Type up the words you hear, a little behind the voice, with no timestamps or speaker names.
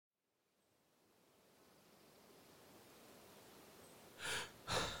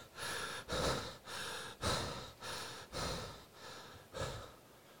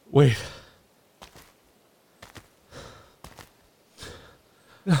Wait.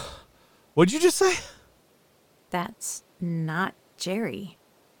 What'd you just say? That's not Jerry.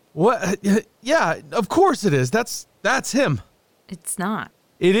 What? Yeah, of course it is. That's him. It's not.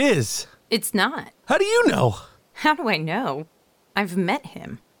 It is. It's not. How do you know? How do I know? I've met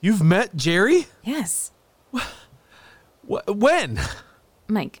him. You've met Jerry? Yes. When?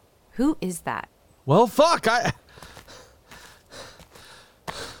 Mike, who is that? Well, fuck, I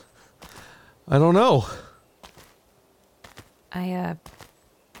don't know.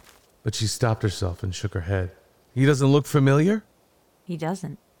 But she stopped herself and shook her head. He doesn't look familiar? He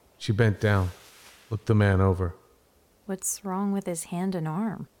doesn't. She bent down, looked the man over. What's wrong with his hand and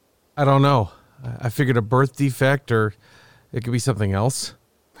arm? I don't know. I figured a birth defect or it could be something else.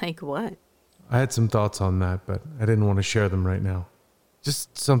 Like what? I had some thoughts on that, but I didn't want to share them right now.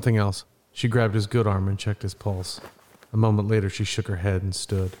 Just something else. She grabbed his good arm and checked his pulse. A moment later, she shook her head and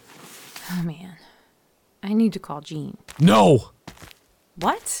stood. Oh, man. I need to call Jean. No!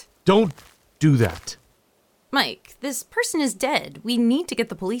 What? Don't do that. Mike, this person is dead. We need to get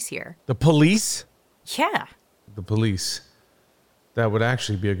the police here. The police? Yeah. The police. That would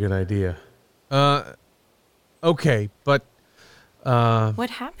actually be a good idea. Okay, but, What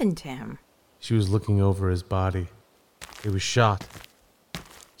happened to him? She was looking over his body. He was shot.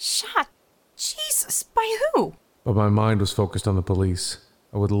 Shot? Jesus, by who? But my mind was focused on the police.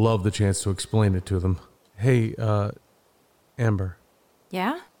 I would love the chance to explain it to them. Hey, Amber.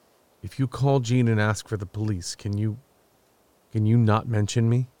 Yeah? If you call Jean and ask for the police, can you not mention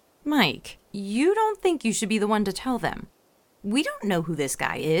me? Mike, you don't think you should be the one to tell them. We don't know who this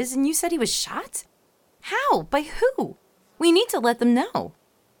guy is, and you said he was shot? How? By who? We need to let them know.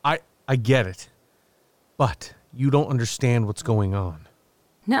 I get it. But you don't understand what's going on.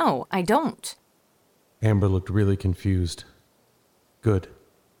 No, I don't. Amber looked really confused. Good.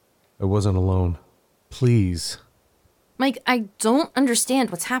 I wasn't alone. Please. Mike, I don't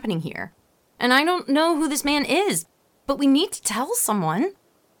understand what's happening here. And I don't know who this man is, but we need to tell someone.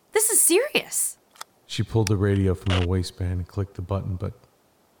 This is serious. She pulled the radio from her waistband and clicked the button, but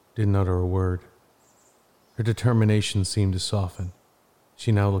didn't utter a word. Her determination seemed to soften.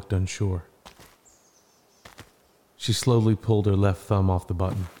 She now looked unsure. She slowly pulled her left thumb off the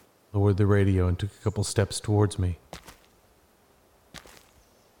button, lowered the radio, and took a couple steps towards me.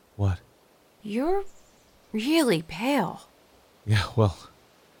 What? You're really pale. Yeah, well,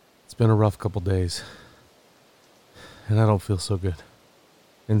 it's been a rough couple days. And I don't feel so good.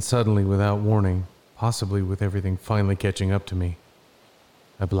 And suddenly, without warning, possibly with everything finally catching up to me,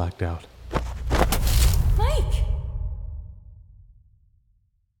 I blacked out. Mike!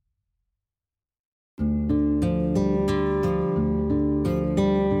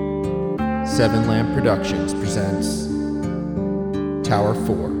 Seven Lamp Productions presents Tower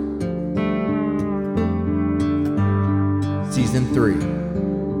 4 Season 3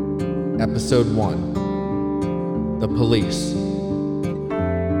 Episode 1 The Police.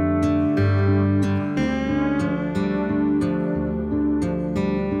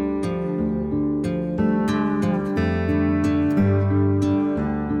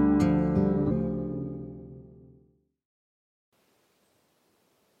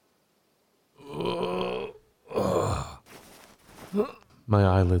 My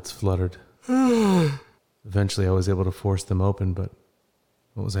eyelids fluttered. Eventually I was able to force them open, but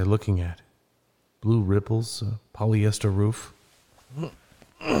what was I looking at? Blue ripples, a polyester roof.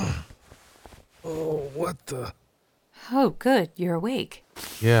 Oh, what the? Oh, good, you're awake.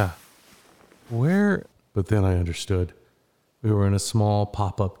 Yeah. Where? But then I understood. We were in a small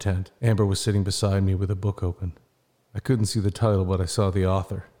pop-up tent. Amber was sitting beside me with a book open. I couldn't see the title, but I saw the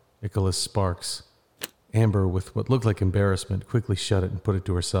author, Nicholas Sparks. Amber, with what looked like embarrassment, quickly shut it and put it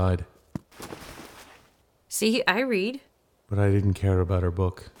to her side. See, I read. But I didn't care about her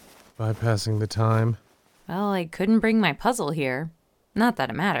book. Bypassing the time. Well, I couldn't bring my puzzle here. Not that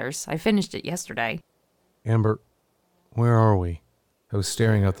it matters. I finished it yesterday. Amber, where are we? I was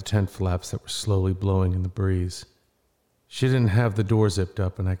staring out the tent flaps that were slowly blowing in the breeze. She didn't have the door zipped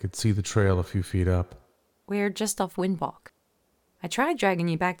up, and I could see the trail a few feet up. We're just off Windwalk. I tried dragging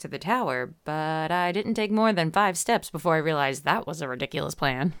you back to the tower, but I didn't take more than 5 steps before I realized that was a ridiculous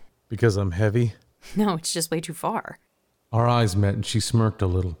plan. Because I'm heavy? No, it's just way too far. Our eyes met and she smirked a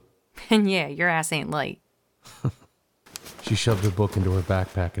little. And yeah, your ass ain't light. She shoved her book into her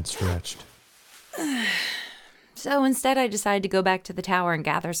backpack and stretched. So instead I decided to go back to the tower and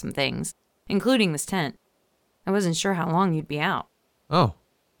gather some things, including this tent. I wasn't sure how long you'd be out. Oh,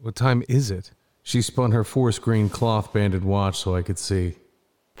 what time is it? She spun her forest green cloth-banded watch so I could see.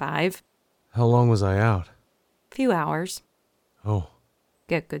 5. How long was I out? Few hours. Oh,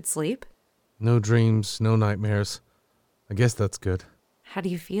 Get good sleep? No dreams, no nightmares. I guess that's good. How do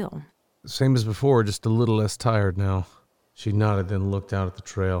you feel? Same as before, just a little less tired now. She nodded, then looked out at the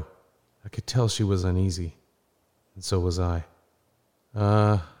trail. I could tell she was uneasy. And so was I.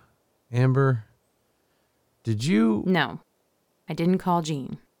 Amber, did you... No, I didn't call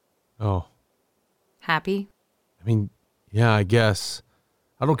Gene. Oh, Happy? I mean, yeah, I guess.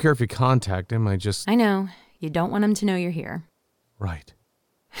 I don't care if you contact him, I know. You don't want him to know you're here. Right.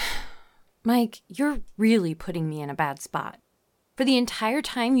 Mike, you're really putting me in a bad spot. For the entire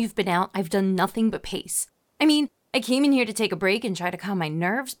time you've been out, I've done nothing but pace. I mean, I came in here to take a break and try to calm my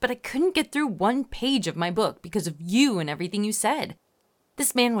nerves, but I couldn't get through one page of my book because of you and everything you said.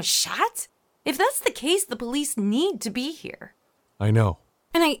 This man was shot? If that's the case, the police need to be here. I know.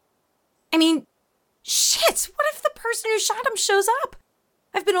 And I mean, shit, what if the person who shot him shows up?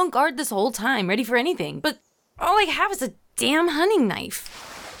 I've been on guard this whole time, ready for anything, but all I have is a damn hunting knife.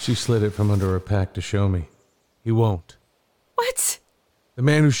 She slid it from under her pack to show me. He won't. What? The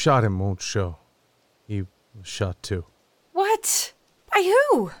man who shot him won't show. He was shot too. What? By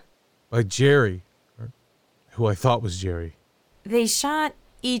who? By Jerry. Or who I thought was Jerry. They shot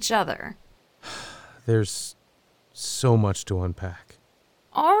each other. There's so much to unpack.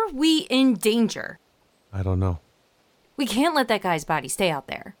 Are we in danger? I don't know. We can't let that guy's body stay out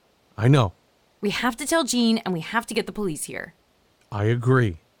there. I know. We have to tell Gene and we have to get the police here. I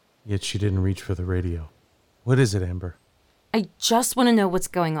agree. Yet she didn't reach for the radio. What is it, Amber? I just want to know what's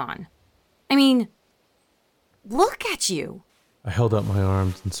going on. I mean, look at you. I held up my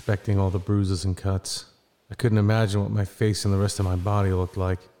arms, inspecting all the bruises and cuts. I couldn't imagine what my face and the rest of my body looked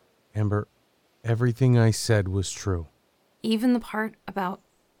like. Amber, everything I said was true. Even the part about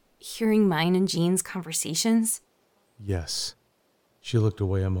hearing mine and Gene's conversations? Yes. She looked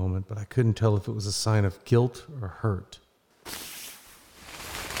away a moment, but I couldn't tell if it was a sign of guilt or hurt.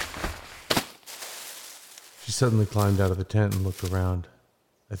 She suddenly climbed out of the tent and looked around.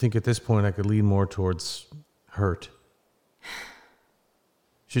 I think at this point I could lean more towards hurt.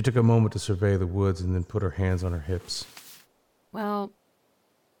 She took a moment to survey the woods and then put her hands on her hips. Well,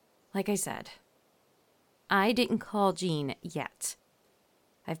 like I said, I didn't call Gene yet.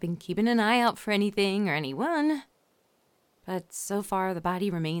 I've been keeping an eye out for anything or anyone, but so far the body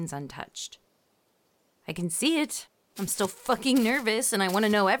remains untouched. I can see it. I'm still fucking nervous and I want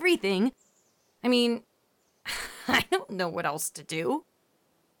to know everything. I mean, I don't know what else to do.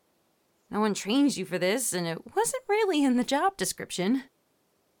 No one trains you for this, and it wasn't really in the job description.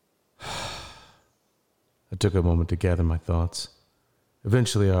 I took a moment to gather my thoughts.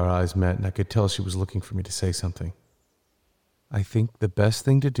 Eventually our eyes met and I could tell she was looking for me to say something. I think the best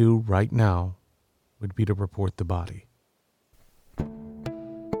thing to do right now would be to report the body.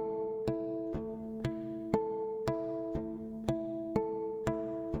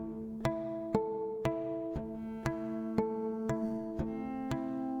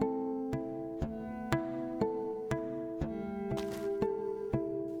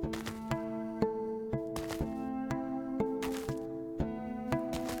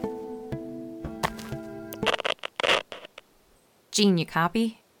 Gene, you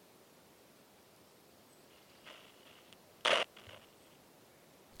copy?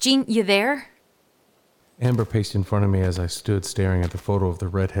 Gene, you there? Amber paced in front of me as I stood staring at the photo of the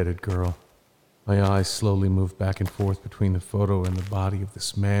red-headed girl. My eyes slowly moved back and forth between the photo and the body of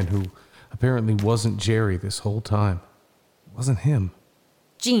this man who apparently wasn't Jerry this whole time. It wasn't him.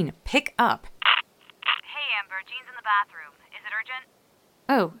 Gene, pick up. Hey, Amber, Jean's in the bathroom. Is it urgent?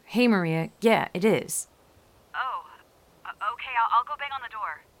 Oh, hey, Maria. Yeah, it is. Oh, okay, I'll go bang on the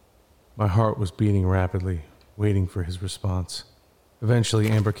door. My heart was beating rapidly, waiting for his response. Eventually,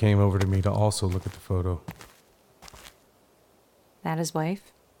 Amber came over to me to also look at the photo. That his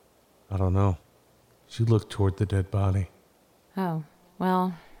wife? I don't know. She looked toward the dead body. Oh,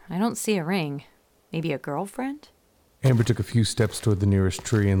 well, I don't see a ring. Maybe a girlfriend? Amber took a few steps toward the nearest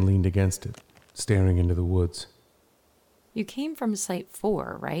tree and leaned against it, staring into the woods. You came from Site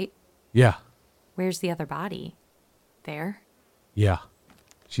 4, right? Yeah. Where's the other body? There? Yeah.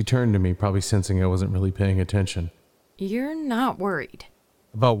 She turned to me, probably sensing I wasn't really paying attention. You're not worried.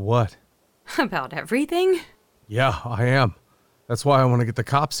 About what? About everything? Yeah, I am. That's why I want to get the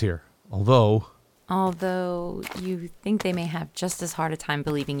cops here. Although you think they may have just as hard a time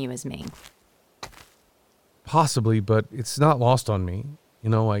believing you as me. Possibly, but it's not lost on me. You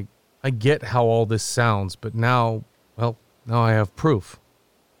know, I get how all this sounds, but now I have proof.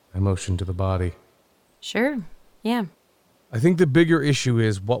 I motioned to the body. Sure, yeah. I think the bigger issue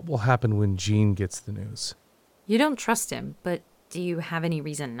is what will happen when Gene gets the news. You don't trust him, but do you have any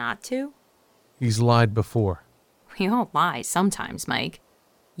reason not to? He's lied before. We all lie sometimes, Mike.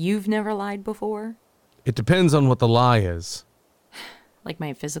 You've never lied before? It depends on what the lie is. Like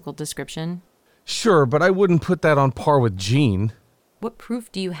my physical description? Sure, but I wouldn't put that on par with Gene. What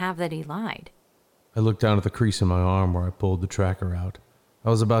proof do you have that he lied? I looked down at the crease in my arm where I pulled the tracker out.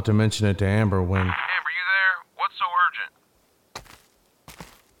 I was about to mention it to Amber when... Amber, you there? What's so urgent?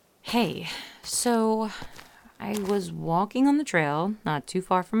 Hey, so I was walking on the trail, not too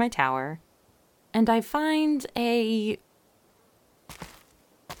far from my tower, and I find a...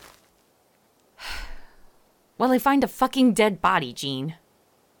 Well, I find a fucking dead body, Gene.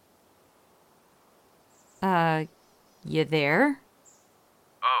 You there?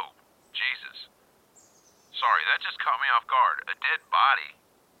 Oh, Jesus. Sorry, that just caught me off guard. A dead body?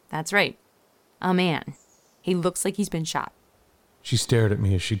 That's right. A man. He looks like he's been shot. She stared at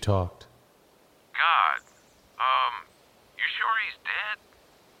me as she talked. God. You sure he's dead?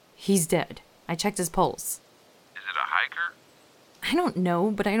 He's dead. I checked his pulse. Is it a hiker? I don't know,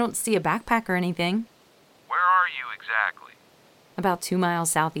 but I don't see a backpack or anything. Where are you exactly? About 2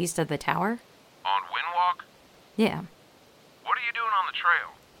 miles southeast of the tower? On Windwalk? Yeah. What are you doing on the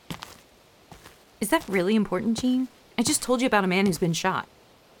trail? Is that really important, Gene? I just told you about a man who's been shot.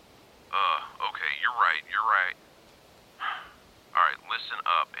 Okay, you're right. Alright, listen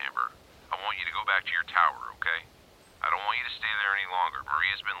up, Amber. I want you to go back to your tower, okay? I don't want you to stay there any longer.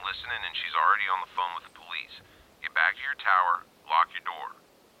 Maria's been listening and she's already on the phone with the police. Get back to your tower, lock your door.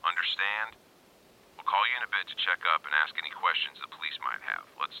 Understand? We'll call you in a bit to check up and ask any questions the police might have.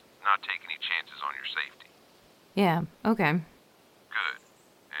 Let's not take any chances on your safety. Yeah, okay. Good.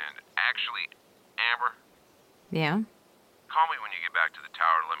 And actually, Amber, Yeah? call me when you get back to the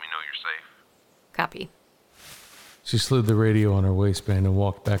tower to let me know you're safe. Copy. She slid the radio on her waistband and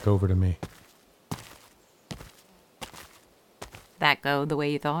walked back over to me. That go the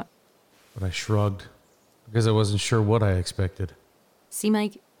way you thought? But I shrugged, because I wasn't sure what I expected. See,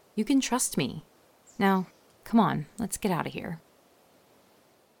 Mike, you can trust me. Now, come on, let's get out of here.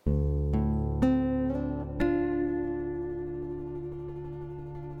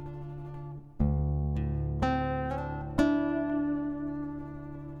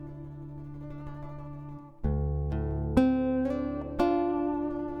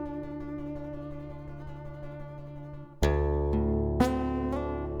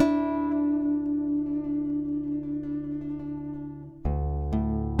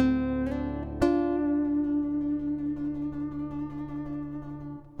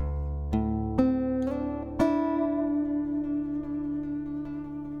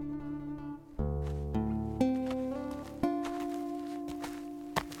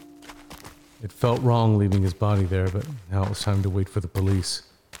 It felt wrong leaving his body there, but now it was time to wait for the police.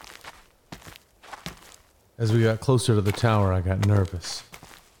 As we got closer to the tower, I got nervous.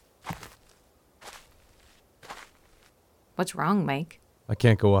 What's wrong, Mike? I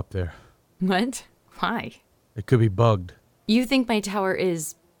can't go up there. What? Why? It could be bugged. You think my tower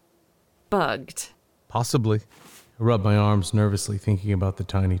is bugged? Possibly. I rubbed my arms nervously, thinking about the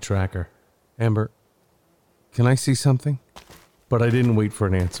tiny tracker. Amber, can I see something? But I didn't wait for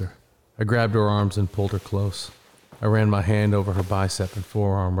an answer. I grabbed her arms and pulled her close. I ran my hand over her bicep and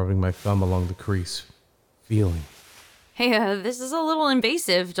forearm, rubbing my thumb along the crease. Feeling. Hey, this is a little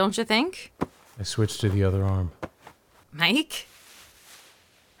invasive, don't you think? I switched to the other arm. Mike?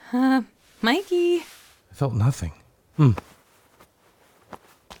 Mikey? I felt nothing. I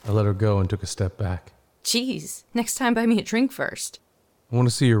let her go and took a step back. Jeez, next time buy me a drink first. I want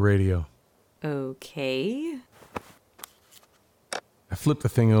to see your radio. Okay. I flipped the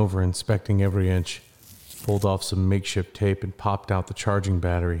thing over, inspecting every inch. Pulled off some makeshift tape and popped out the charging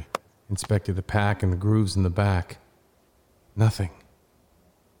battery. Inspected the pack and the grooves in the back. Nothing.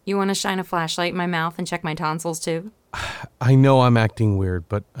 You want to shine a flashlight in my mouth and check my tonsils too? I know I'm acting weird,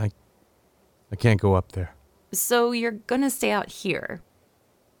 but I can't go up there. So you're gonna stay out here.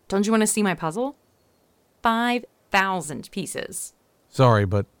 Don't you want to see my puzzle? 5,000 pieces. Sorry,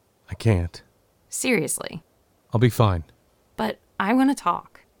 but I can't. Seriously. I'll be fine. But I want to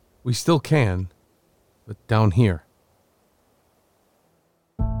talk. We still can, but down here.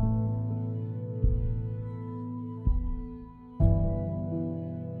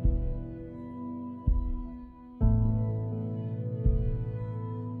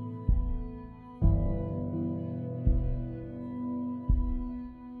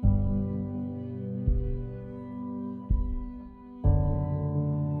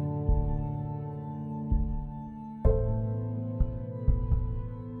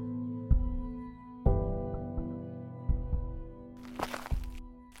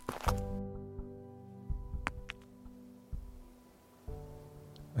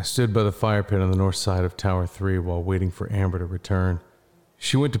 I stood by the fire pit on the north side of Tower 3 while waiting for Amber to return.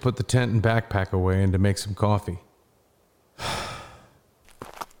 She went to put the tent and backpack away and to make some coffee. I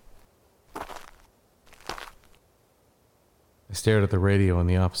stared at the radio on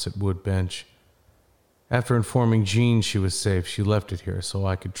the opposite wood bench. After informing Jean she was safe, she left it here so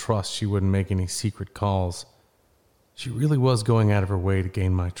I could trust she wouldn't make any secret calls. She really was going out of her way to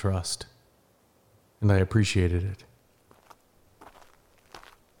gain my trust, and I appreciated it.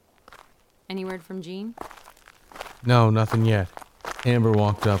 Any word from Jean? No, nothing yet. Amber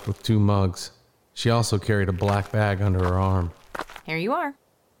walked up with 2 mugs. She also carried a black bag under her arm. Here you are.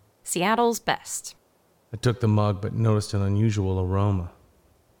 Seattle's best. I took the mug but noticed an unusual aroma.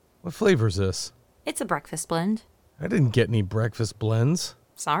 What flavor is this? It's a breakfast blend. I didn't get any breakfast blends.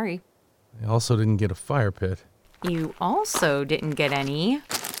 Sorry. I also didn't get a fire pit. You also didn't get any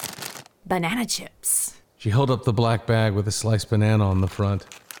banana chips. She held up the black bag with a sliced banana on the front.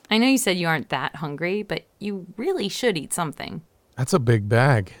 I know you said you aren't that hungry, but you really should eat something. That's a big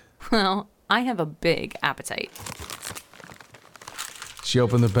bag. Well, I have a big appetite. She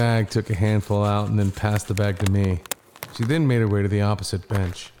opened the bag, took a handful out, and then passed the bag to me. She then made her way to the opposite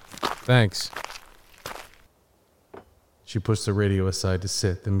bench. Thanks. She pushed the radio aside to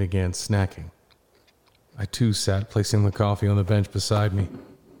sit, then began snacking. I too sat, placing the coffee on the bench beside me.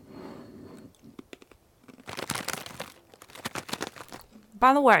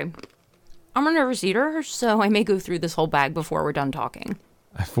 By the way, I'm a nervous eater, so I may go through this whole bag before we're done talking.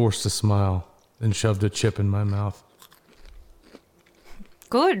 I forced a smile, then shoved a chip in my mouth.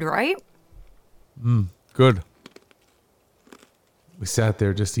 Good, right? Good. We sat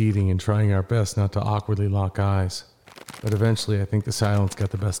there just eating and trying our best not to awkwardly lock eyes. But eventually, I think the silence got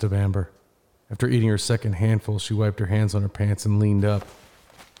the best of Amber. After eating her second handful, she wiped her hands on her pants and leaned up.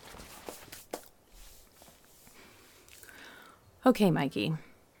 Okay, Mikey.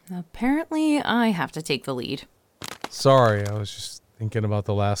 Apparently, I have to take the lead. Sorry, I was just thinking about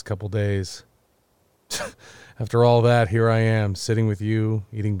the last couple days. After all that, here I am, sitting with you,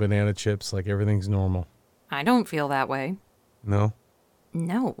 eating banana chips like everything's normal. I don't feel that way. No?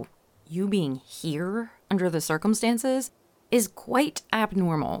 No. You being here, under the circumstances, is quite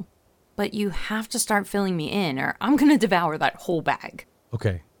abnormal. But you have to start filling me in, or I'm gonna devour that whole bag.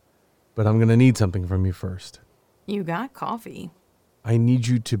 Okay, but I'm gonna need something from you first. You got coffee. I need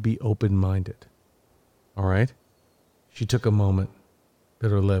you to be open-minded. All right? She took a moment,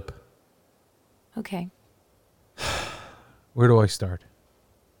 bit her lip. Okay. Where do I start?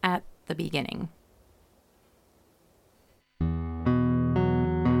 At the beginning.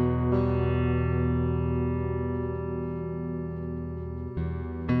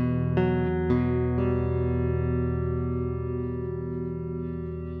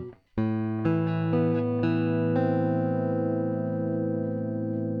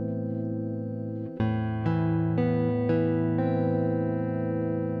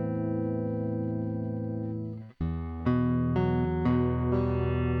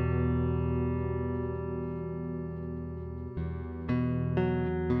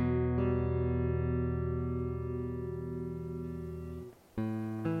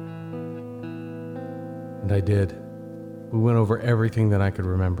 And I did. We went over everything that I could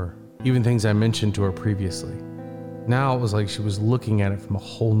remember, even things I mentioned to her previously. Now it was like she was looking at it from a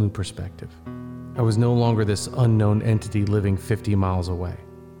whole new perspective. I was no longer this unknown entity living 50 miles away.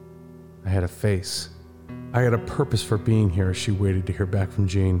 I had a face. I had a purpose for being here as she waited to hear back from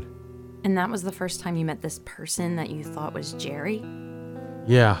Jean. And that was the first time you met this person that you thought was Jerry?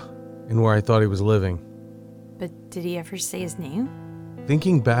 Yeah, and where I thought he was living. But did he ever say his name?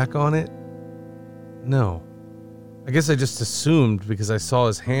 Thinking back on it, no. I guess I just assumed because I saw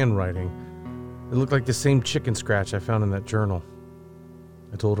his handwriting. It looked like the same chicken scratch I found in that journal.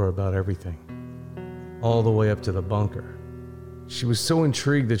 I told her about everything, all the way up to the bunker. She was so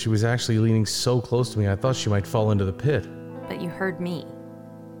intrigued that she was actually leaning so close to me I thought she might fall into the pit. But you heard me.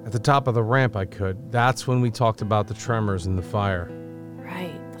 At the top of the ramp I could. That's when we talked about the tremors and the fire.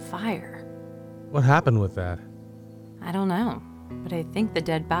 Right, the fire. What happened with that? I don't know, but I think the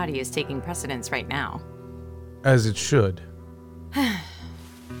dead body is taking precedence right now. As it should.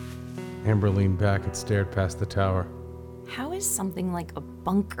 Amber leaned back and stared past the tower. How is something like a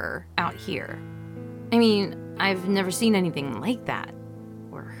bunker out here? I mean, I've never seen anything like that,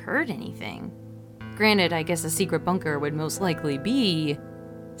 or heard anything. Granted, I guess a secret bunker would most likely be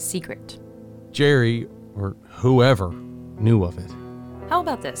secret. Jerry, or whoever, knew of it. How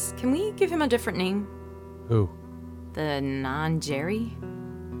about this? Can we give him a different name? Who? The non-Jerry?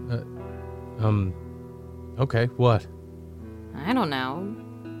 Okay, what? I don't know.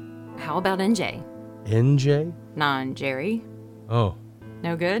 How about NJ? NJ? Non-Jerry? Oh,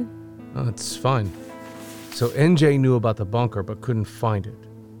 No good? that's fine. So NJ knew about the bunker but couldn't find it.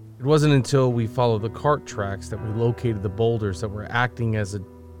 It wasn't until we followed the cart tracks that we located the boulders that were acting as a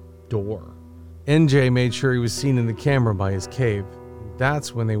door. NJ made sure he was seen in the camera by his cave.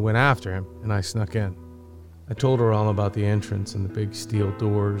 That's when they went after him, and I snuck in. I told her all about the entrance and the big steel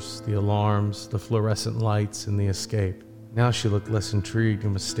doors, the alarms, the fluorescent lights, and the escape. Now she looked less intrigued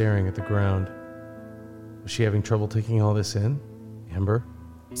and was staring at the ground. Was she having trouble taking all this in? Amber?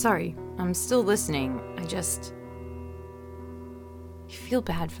 Sorry, I'm still listening. I feel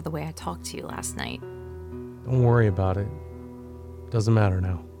bad for the way I talked to you last night. Don't worry about it. Doesn't matter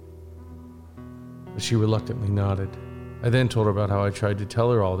now. But she reluctantly nodded. I then told her about how I tried to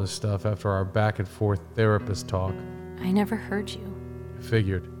tell her all this stuff after our back and forth therapist talk. I never heard you. I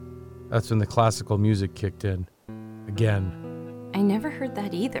figured. That's when the classical music kicked in. Again. I never heard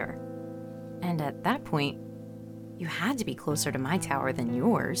that either. And at that point, you had to be closer to my tower than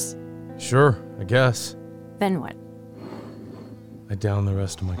yours. Sure, I guess. Then what? I downed the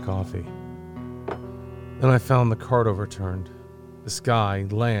rest of my coffee. Then I found the cart overturned. This guy,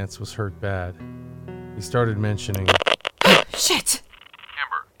 Lance, was hurt bad. He started mentioning... Shit!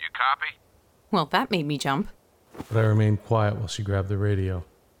 Amber, you copy? Well, that made me jump. But I remained quiet while she grabbed the radio.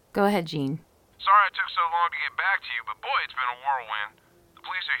 Go ahead, Jean. Sorry it took so long to get back to you, but boy, it's been a whirlwind. The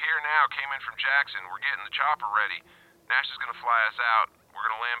police are here now, came in from Jackson. We're getting the chopper ready. Nash is gonna fly us out. We're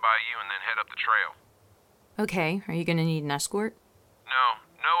gonna land by you and then head up the trail. Okay, are you gonna need an escort?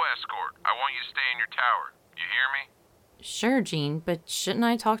 No escort. I want you to stay in your tower. You hear me? Sure, Jean, but shouldn't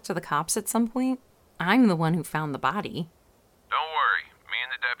I talk to the cops at some point? I'm the one who found the body. Don't worry. Me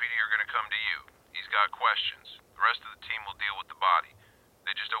and the deputy are gonna come to you. He's got questions. The rest of the team will deal with the body.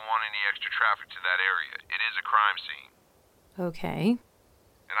 They just don't want any extra traffic to that area. It is a crime scene. Okay.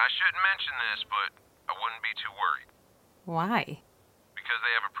 And I shouldn't mention this, but I wouldn't be too worried. Why? Because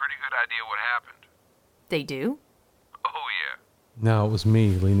they have a pretty good idea what happened. They do? Oh, yeah. Now it was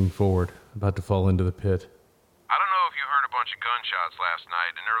me leaning forward, about to fall into the pit. I don't know if you heard a bunch of gunshots last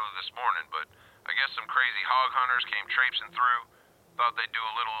night and early this morning, but I guess some crazy hog hunters came traipsing through, thought they'd do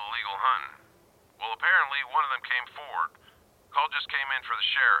a little illegal hunting. Well, apparently one of them came forward. Call just came in for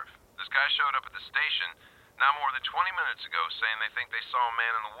the sheriff. This guy showed up at the station not more than 20 minutes ago saying they think they saw a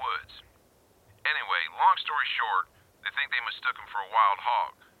man in the woods. Anyway, long story short, they think they mistook him for a wild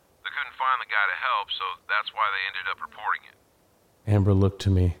hog. They couldn't find the guy to help, so that's why they ended up reporting it. Amber looked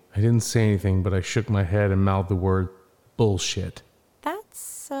to me. I didn't say anything, but I shook my head and mouthed the word bullshit.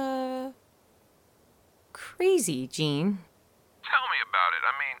 That's, crazy, Jean. Tell me about it.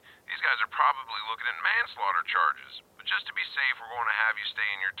 I mean, these guys are probably looking at manslaughter charges. But just to be safe, we're going to have you stay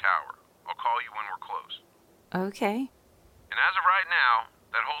in your tower. I'll call you when we're close. Okay. And as of right now,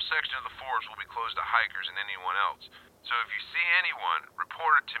 that whole section of the forest will be closed to hikers and anyone else. So if you see anyone,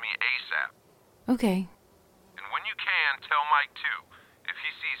 report it to me ASAP. Okay. And when you can, tell Mike too. If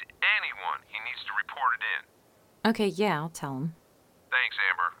he sees anyone, he needs to report it in. Okay, yeah, I'll tell him. Thanks,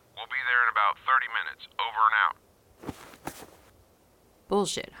 Amber. We'll be there in about 30 minutes. Over and out.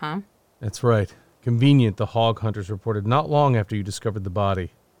 Bullshit, huh? That's right. Convenient the hog hunters reported not long after you discovered the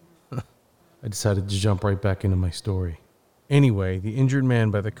body. I decided to jump right back into my story. Anyway, the injured man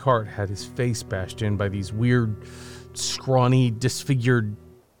by the cart had his face bashed in by these weird, scrawny, disfigured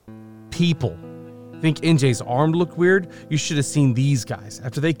people. Think NJ's arm looked weird? You should have seen these guys.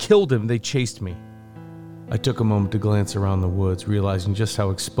 After they killed him, they chased me. I took a moment to glance around the woods, realizing just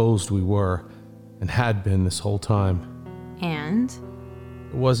how exposed we were, and had been this whole time. And?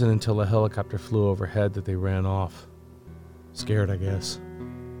 It wasn't until a helicopter flew overhead that they ran off. Scared, I guess.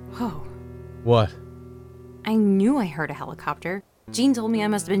 Whoa. What? I knew I heard a helicopter. Jean told me I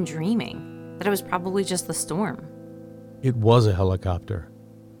must have been dreaming, that it was probably just the storm. It was a helicopter.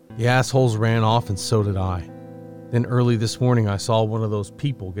 The assholes ran off and so did I. Then early this morning I saw one of those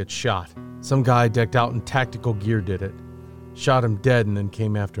people get shot. Some guy decked out in tactical gear did it. Shot him dead and then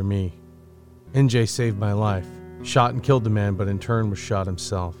came after me. NJ saved my life. Shot and killed the man, but in turn was shot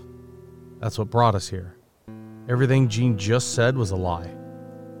himself. That's what brought us here. Everything Jean just said was a lie.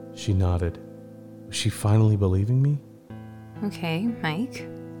 She nodded. Was she finally believing me? Okay, Mike.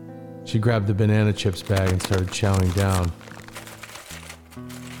 She grabbed the banana chips bag and started chowing down.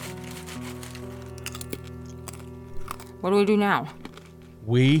 What do we do now?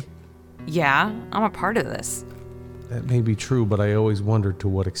 We? Yeah, I'm a part of this. That may be true, but I always wondered to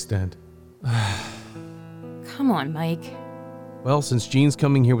what extent. Come on, Mike. Well, since Gene's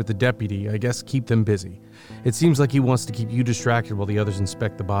coming here with the deputy, I guess keep them busy. It seems like he wants to keep you distracted while the others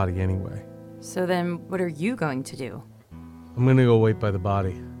inspect the body anyway. So then, what are you going to do? I'm gonna go wait by the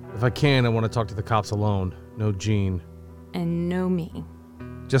body. If I can, I want to talk to the cops alone. No Gene. And no me.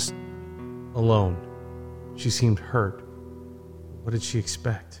 Just alone. She seemed hurt. What did she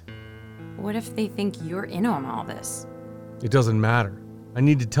expect? What if they think you're in on all this? It doesn't matter. I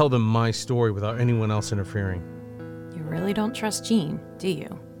need to tell them my story without anyone else interfering. You really don't trust Jean, do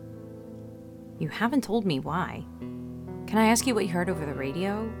you? You haven't told me why. Can I ask you what you heard over the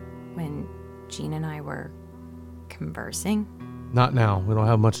radio when Jean and I were conversing? Not now. We don't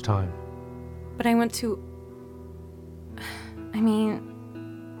have much time. But I want to...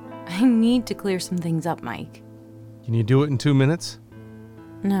 I need to clear some things up, Mike. Can you do it in 2 minutes?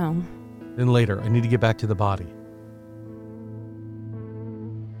 No. Then later. I need to get back to the body.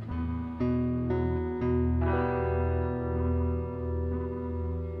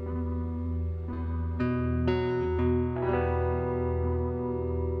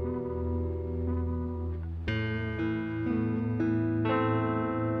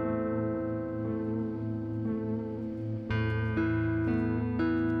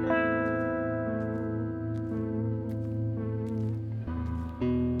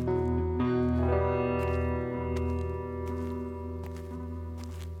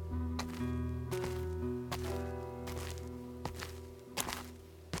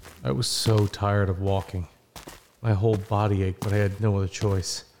 I was so tired of walking. My whole body ached, but I had no other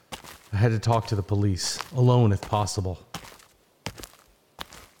choice. I had to talk to the police, alone if possible.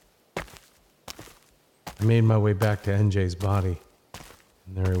 I made my way back to NJ's body,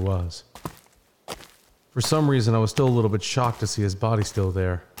 and there he was. For some reason, I was still a little bit shocked to see his body still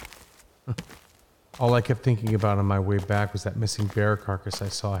there. All I kept thinking about on my way back was that missing bear carcass I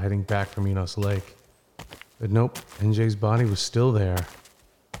saw heading back from Enos Lake. But nope, NJ's body was still there.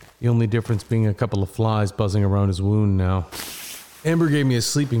 The only difference being a couple of flies buzzing around his wound now. Amber gave me a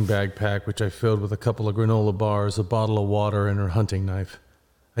sleeping bag pack, which I filled with a couple of granola bars, a bottle of water, and her hunting knife.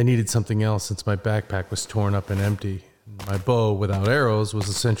 I needed something else since my backpack was torn up and empty. My bow, without arrows, was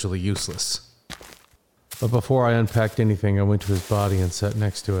essentially useless. But before I unpacked anything, I went to his body and sat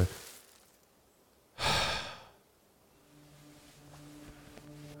next to it.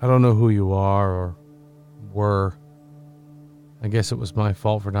 I don't know who you are or were. I guess it was my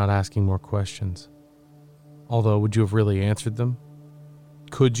fault for not asking more questions. Although, would you have really answered them?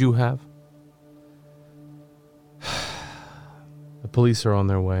 Could you have? The police are on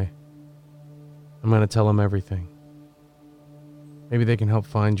their way. I'm going to tell them everything. Maybe they can help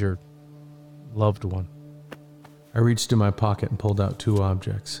find your loved one. I reached in my pocket and pulled out 2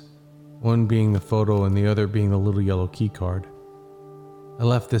 objects. One being the photo and the other being the little yellow key card. I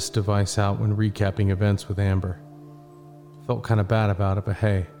left this device out when recapping events with Amber. Felt kind of bad about it, but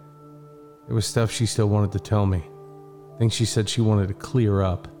hey, it was stuff she still wanted to tell me. Things she said she wanted to clear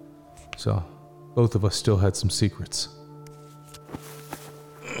up. So, both of us still had some secrets.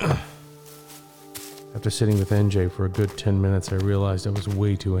 After sitting with NJ for a good 10 minutes, I realized I was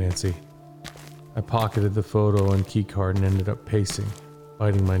way too antsy. I pocketed the photo and keycard and ended up pacing,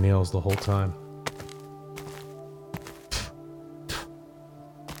 biting my nails the whole time.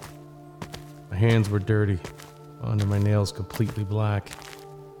 My hands were dirty, under my nails completely black.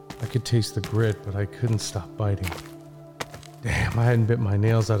 I could taste the grit, but I couldn't stop biting. Damn, I hadn't bit my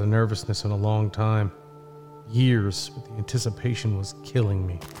nails out of nervousness in a long time. Years, but the anticipation was killing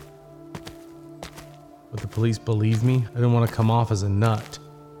me. Would the police believe me? I didn't want to come off as a nut.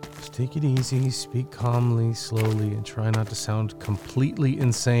 Just take it easy, speak calmly, slowly, and try not to sound completely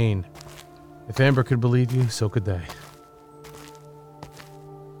insane. If Amber could believe you, so could they.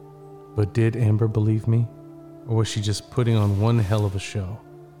 But did Amber believe me? Or was she just putting on one hell of a show?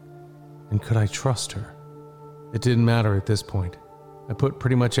 And could I trust her? It didn't matter at this point. I put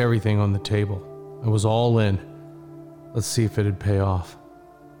pretty much everything on the table. I was all in. Let's see if it'd pay off.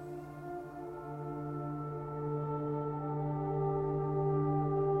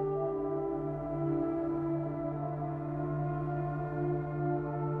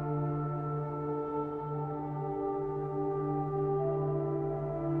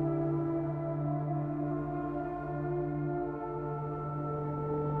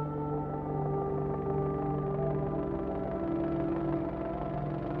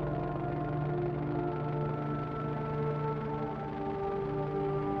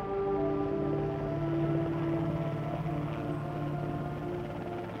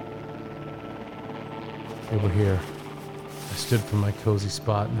 They were here. I stood from my cozy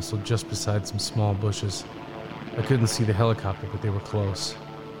spot, nestled just beside some small bushes. I couldn't see the helicopter, but they were close.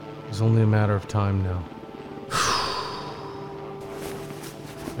 It was only a matter of time now.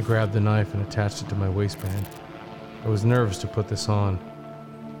 I grabbed the knife and attached it to my waistband. I was nervous to put this on.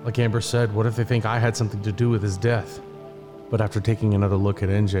 Like Amber said, what if they think I had something to do with his death? But after taking another look at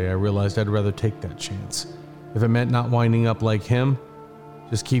NJ, I realized I'd rather take that chance. If it meant not winding up like him,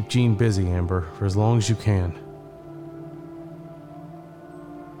 Just keep Jean busy, Amber, for as long as you can.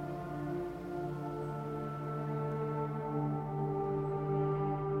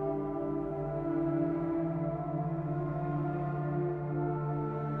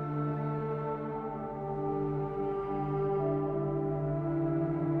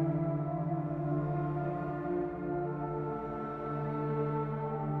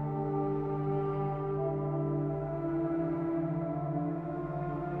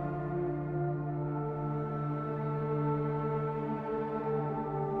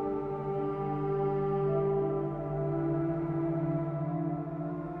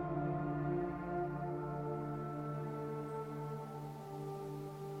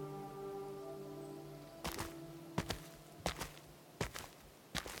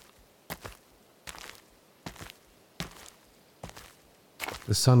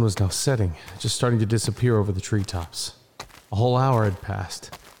 The sun was now setting, just starting to disappear over the treetops. A whole hour had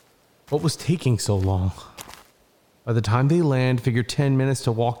passed. What was taking so long? By the time they land, figure 10 minutes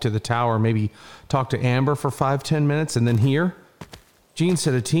to walk to the tower, maybe talk to Amber for 5-10 minutes, and then here? Gene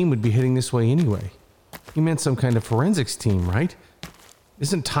said a team would be heading this way anyway. He meant some kind of forensics team, right?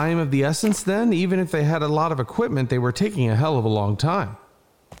 Isn't time of the essence then? Even if they had a lot of equipment, they were taking a hell of a long time.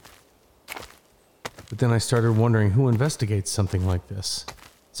 But then I started wondering who investigates something like this.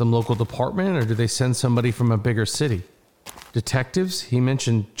 Some local department, or do they send somebody from a bigger city? Detectives? He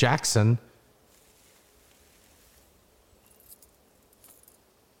mentioned Jackson.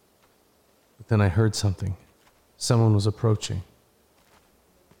 But then I heard something. Someone was approaching.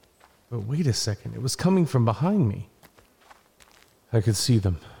 But wait a second, it was coming from behind me. I could see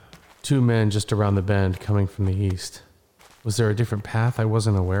them. 2 men just around the bend coming from the east. Was there a different path I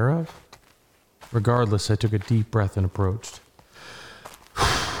wasn't aware of? Regardless, I took a deep breath and approached.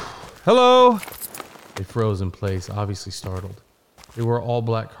 Hello! They froze in place, obviously startled. They wore all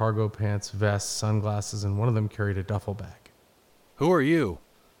black cargo pants, vests, sunglasses, and one of them carried a duffel bag. Who are you?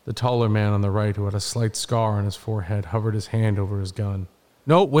 The taller man on the right, who had a slight scar on his forehead, hovered his hand over his gun.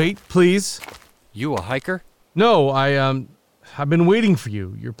 No, wait, please. You a hiker? No, I've been waiting for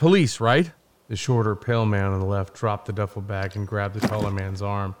you. You're police, right? The shorter, pale man on the left dropped the duffel bag and grabbed the taller man's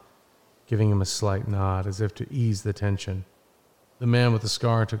arm, giving him a slight nod as if to ease the tension. The man with the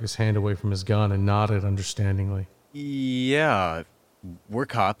scar took his hand away from his gun and nodded understandingly. Yeah, we're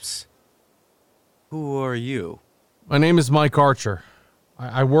cops. Who are you? My name is Mike Archer.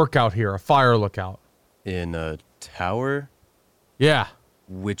 I work out here, a fire lookout. In a tower? Yeah,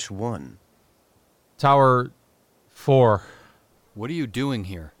 Which one? Tower 4. What are you doing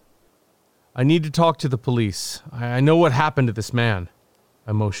here? I need to talk to the police. I know what happened to this man.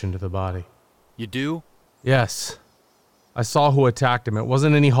 I motioned to the body. You do? Yes. I saw who attacked him. It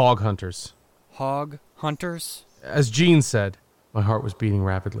wasn't any hog hunters. Hog hunters? As Jean said, my heart was beating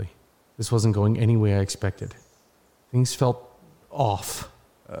rapidly. This wasn't going any way I expected. Things felt off.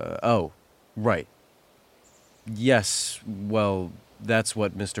 Oh, right. Yes, well, that's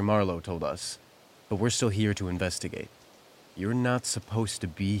what Mr. Marlowe told us. But we're still here to investigate. You're not supposed to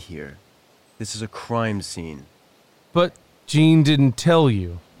be here. This is a crime scene. But Jean didn't tell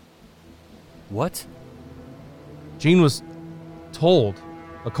you. What? Jean was told.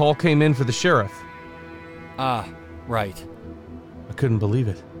 A call came in for the sheriff. Ah, right. I couldn't believe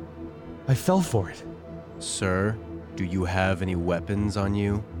it. I fell for it. Sir, do you have any weapons on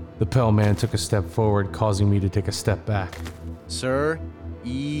you? The pale man took a step forward, causing me to take a step back. Sir,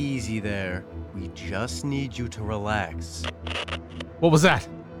 easy there. We just need you to relax. What was that?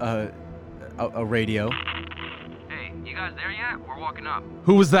 A radio. Hey, you guys there yet? We're walking up.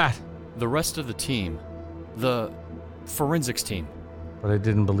 Who was that? The rest of the team. The forensics team. But I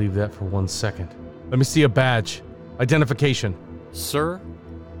didn't believe that for 1 second. Let me see a badge. Identification. Sir,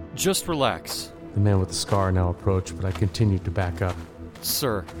 just relax. The man with the scar now approached, but I continued to back up.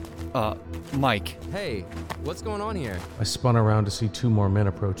 Sir, Mike. Hey, what's going on here? I spun around to see 2 more men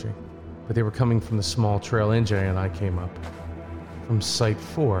approaching, but they were coming from the small trail NJ and I came up. From Site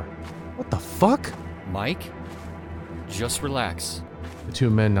 4. What the fuck? Mike? Just relax. The 2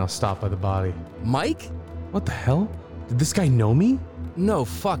 men now stopped by the body. Mike? What the hell? Did this guy know me? No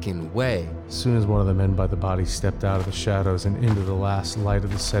fucking way. As soon as one of the men by the body stepped out of the shadows and into the last light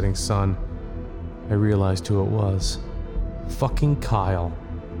of the setting sun, I realized who it was. Fucking Kyle.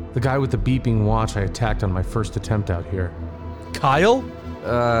 The guy with the beeping watch I attacked on my first attempt out here. Kyle?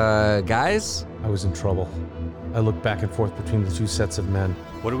 Guys? I was in trouble. I looked back and forth between the 2 sets of men,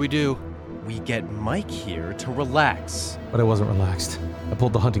 What do we do? We get Mike here to relax. but I wasn't relaxed. I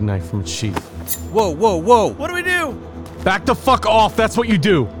pulled the hunting knife from its sheath. Whoa, whoa, whoa! What do we do? Back the fuck off, that's what you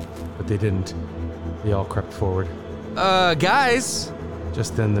do! But they didn't. They all crept forward. Guys?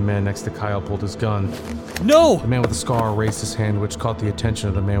 Just then, the man next to Kyle pulled his gun. No! The man with the scar raised his hand, which caught the attention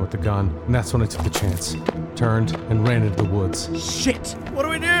of the man with the gun, and that's when I took the chance. Turned and ran into the woods. Shit! What do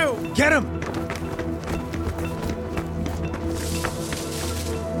we do? Get him!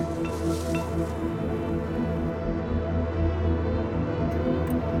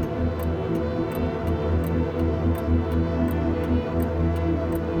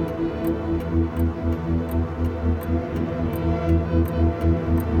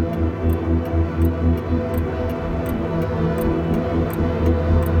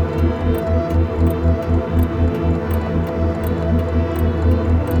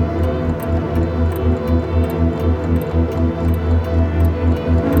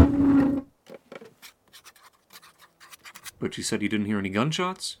 But you said you didn't hear any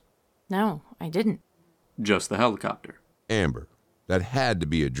gunshots? No, I didn't. Just the helicopter. Amber, that had to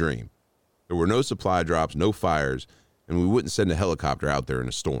be a dream. There were no supply drops, no fires, and we wouldn't send a helicopter out there in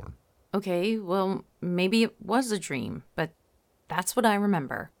a storm. Okay, well, maybe it was a dream, but that's what I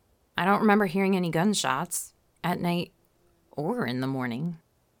remember. I don't remember hearing any gunshots at night or in the morning.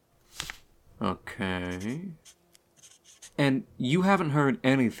 Okay. And you haven't heard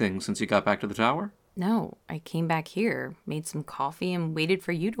anything since you got back to the tower? No, I came back here, made some coffee, and waited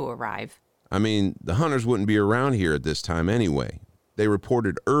for you to arrive. I mean, the hunters wouldn't be around here at this time anyway. They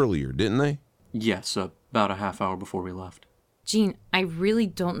reported earlier, didn't they? Yes, about a half hour before we left. Gene, I really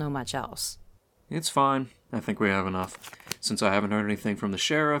don't know much else. It's fine. I think we have enough. Since I haven't heard anything from the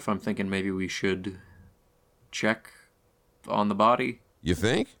sheriff, I'm thinking maybe we should check on the body. You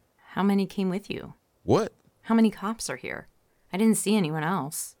think? How many came with you? What? How many cops are here? I didn't see anyone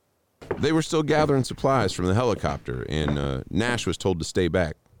else. They were still gathering supplies from the helicopter, and Nash was told to stay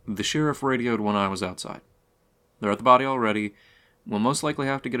back. The sheriff radioed when I was outside. They're at the body already. We'll most likely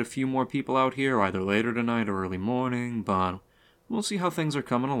have to get a few more people out here, either later tonight or early morning, but we'll see how things are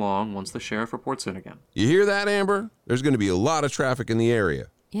coming along once the sheriff reports in again. You hear that, Amber? There's going to be a lot of traffic in the area.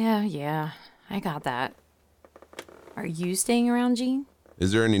 Yeah, I got that. Are you staying around, Gene?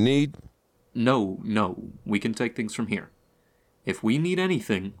 Is there any need? No, we can take things from here. If we need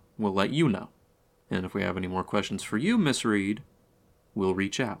anything, we'll let you know. And if we have any more questions for you, Miss Reed, we'll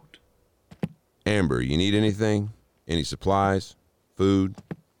reach out. Amber, you need anything? Any supplies? Food?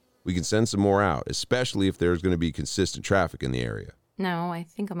 We can send some more out, especially if there's going to be consistent traffic in the area. No, I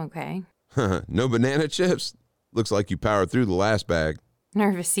think I'm okay. No banana chips? Looks like you powered through the last bag.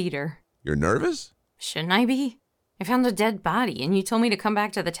 Nervous eater. You're nervous? Shouldn't I be? I found a dead body, and you told me to come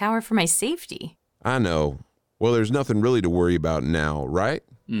back to the tower for my safety. I know. Well, there's nothing really to worry about now, right?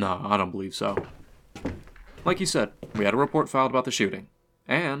 No, I don't believe so. Like you said, we had a report filed about the shooting.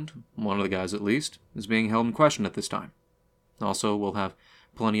 And one of the guys, at least, is being held in question at this time. Also, we'll have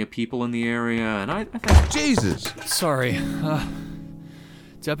plenty of people in the area, and I think... Jesus! Sorry,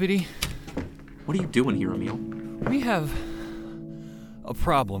 Deputy? What are you doing here, Emil? We have a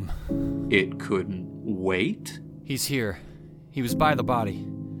problem. It couldn't wait? He's here. He was by the body.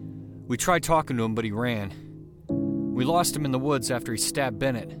 We tried talking to him, but he ran. We lost him in the woods after he stabbed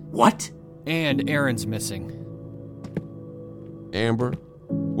Bennett. What? And Aaron's missing. Amber,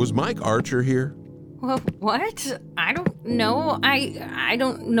 was Mike Archer here? Well, what? I don't know. I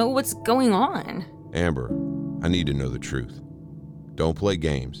don't know what's going on. Amber, I need to know the truth. Don't play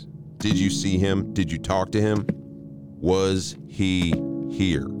games. Did you see him? Did you talk to him? Was he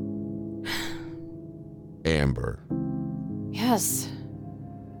here? Amber. Yes.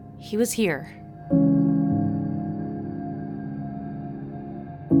 He was here.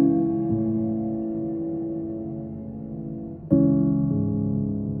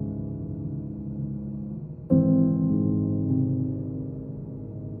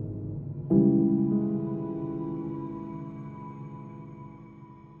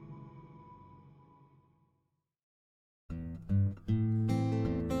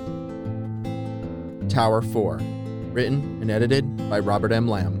 Tower 4, written and edited by Robert M.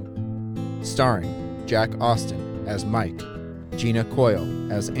 Lamb. Starring Jack Austin as Mike, Gina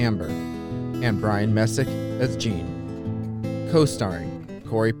Coyle as Amber, and Brian Messick as Gene. Co-starring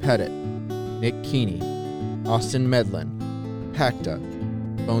Corey Pettit, Nick Keeney, Austin Medlin, Pacta,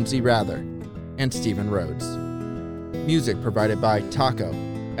 Bonesy Rather, and Stephen Rhodes. Music provided by Taco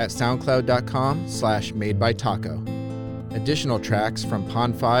at soundcloud.com/madebytaco. Additional tracks from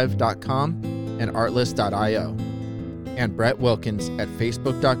pond5.com and artlist.io, and Brett Wilkins at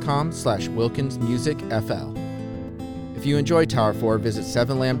facebook.com/WilkinsMusicFL. If you enjoy Tower 4, visit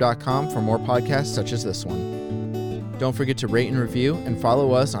 7lamb.com for more podcasts such as this one. Don't forget to rate and review and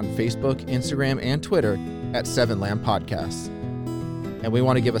follow us on Facebook, Instagram, and Twitter at 7lamb Podcasts. And we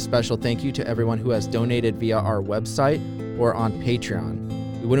want to give a special thank you to everyone who has donated via our website or on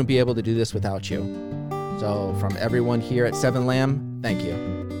Patreon. We wouldn't be able to do this without you. So from everyone here at 7 Lamb, thank you.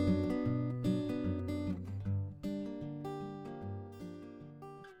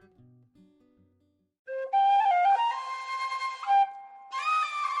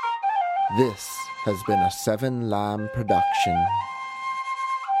 This has been a 7 Lamb production.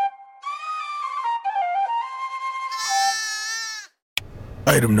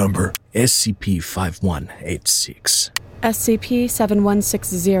 Item number SCP-5186.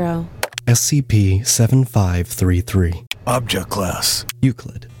 SCP-7160. SCP-7533. Object Class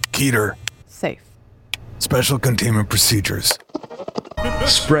Euclid. Keter. Safe. Special Containment Procedures.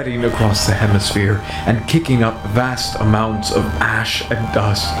 Spreading across the hemisphere and kicking up vast amounts of ash and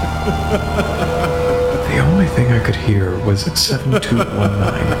dust. The only thing I could hear was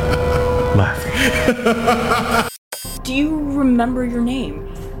 7219 laughing. Do you remember your name?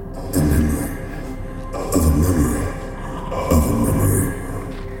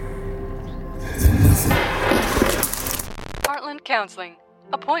 Heartland Counseling.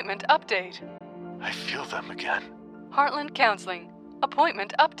 Appointment update. I feel them again. Heartland Counseling.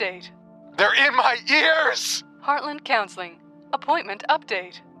 Appointment update. They're in my ears! Heartland Counseling. Appointment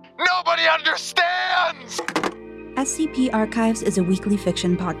update. Nobody understands! SCP Archives is a weekly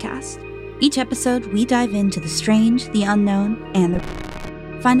fiction podcast. Each episode, we dive into the strange, the unknown, and the...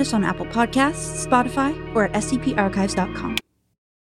 Find us on Apple Podcasts, Spotify, or at scparchives.com.